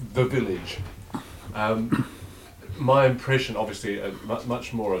the village. My impression, obviously,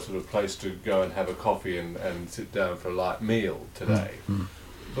 much more a sort of place to go and have a coffee and sit down for a light meal today.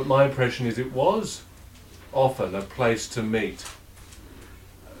 But my impression is it was often a place to meet,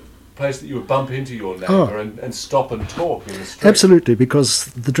 a place that you would bump into your neighbour and stop and talk in the street. Absolutely, because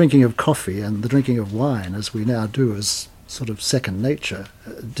the drinking of coffee and the drinking of wine, as we now do as sort of second nature,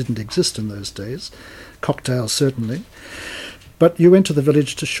 didn't exist in those days. Cocktails, certainly. But you went to the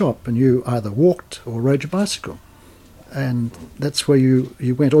village to shop, and you either walked or rode your bicycle. And that's where you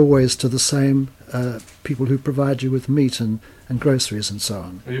went always to the same people who provide you with meat and groceries and so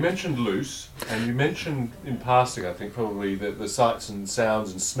on. Well, you mentioned Luce, and you mentioned in passing, I think, probably the sights and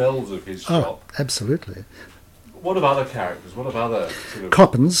sounds and smells of his shop. Oh, absolutely. What of other characters? What of other sort of...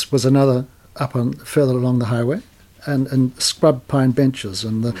 Coppins was another further along the highway, and scrub pine benches,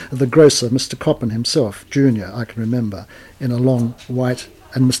 and the grocer, Mr. Coppin himself, Junior, I can remember, in a long white,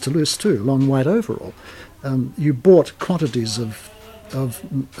 and Mr. Luce too, long white overall. You bought quantities of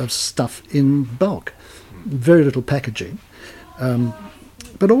stuff in bulk, very little packaging,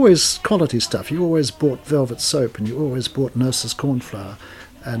 but always quality stuff. You always bought velvet soap, and you always bought Nurse's corn flour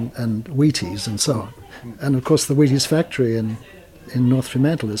and Wheaties and so on. And of course the Wheaties factory in North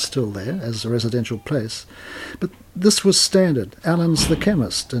Fremantle is still there as a residential place. But this was standard. Allen's the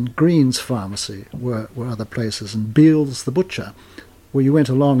chemist and Green's pharmacy were other places, and Beale's the butcher, where you went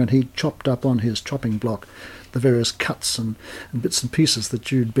along and he chopped up on his chopping block the various cuts and bits and pieces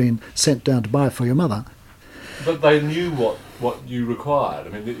that you'd been sent down to buy for your mother. But they knew what you required. I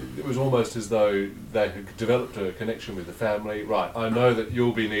mean, it was almost as though they had developed a connection with the family. Right, I know that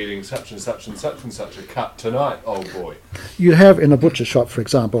you'll be needing such and such and such and such a cut tonight, old boy. You have in a butcher shop, for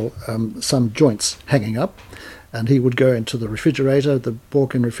example, some joints hanging up, and he would go into the refrigerator, the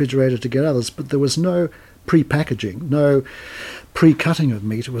walk-in refrigerator, to get others, but there was no pre-packaging, no pre-cutting of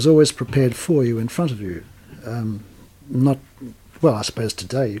meat. It was always prepared for you in front of you. Well, I suppose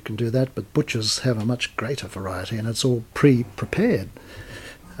today you can do that, but butchers have a much greater variety, and it's all pre-prepared.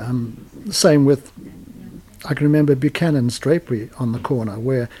 Same with, I can remember Buchanan's Drapery on the corner,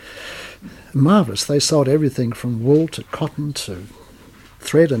 where, marvellous, they sold everything from wool to cotton to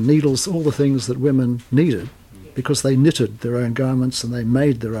thread and needles, all the things that women needed, because they knitted their own garments and they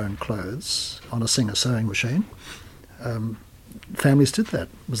made their own clothes on a Singer sewing machine. Families did that.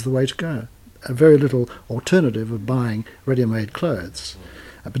 It was the way to go. A very little alternative of buying ready-made clothes.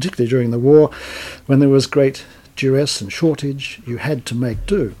 Particularly during the war, when there was great duress and shortage, you had to make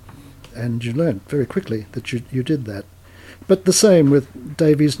do. And you learned very quickly that you did that. But the same with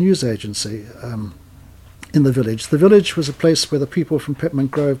Davies News Agency in the village. The village was a place where the people from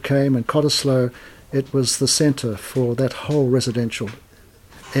Peppermint Grove came, and Cottesloe, it was the centre for that whole residential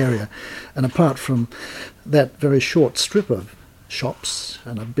area. And apart from that very short strip of shops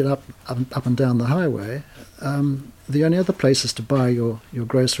and a bit up and down the highway, the only other places to buy your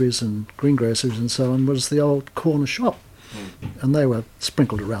groceries and greengrocers and so on was the old corner shop. And they were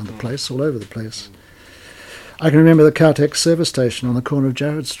sprinkled around the place, all over the place. I can remember the Cartex service station on the corner of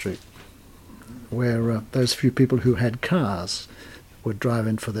Jarrod Street, where those few people who had cars would drive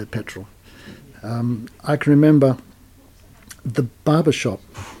in for their petrol. I can remember the barber shop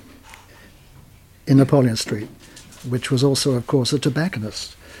in Napoleon Street, which was also, of course, a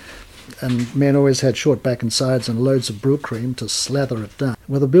tobacconist. And men always had short back and sides and loads of brew cream to slather it down,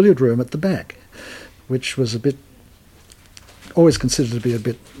 with a billiard room at the back, which was always considered to be a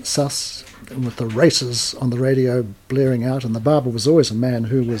bit sus, and with the races on the radio blaring out, and the barber was always a man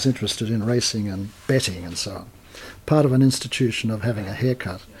who was interested in racing and betting and so on. Part of an institution of having a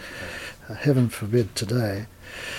haircut. Heaven forbid today.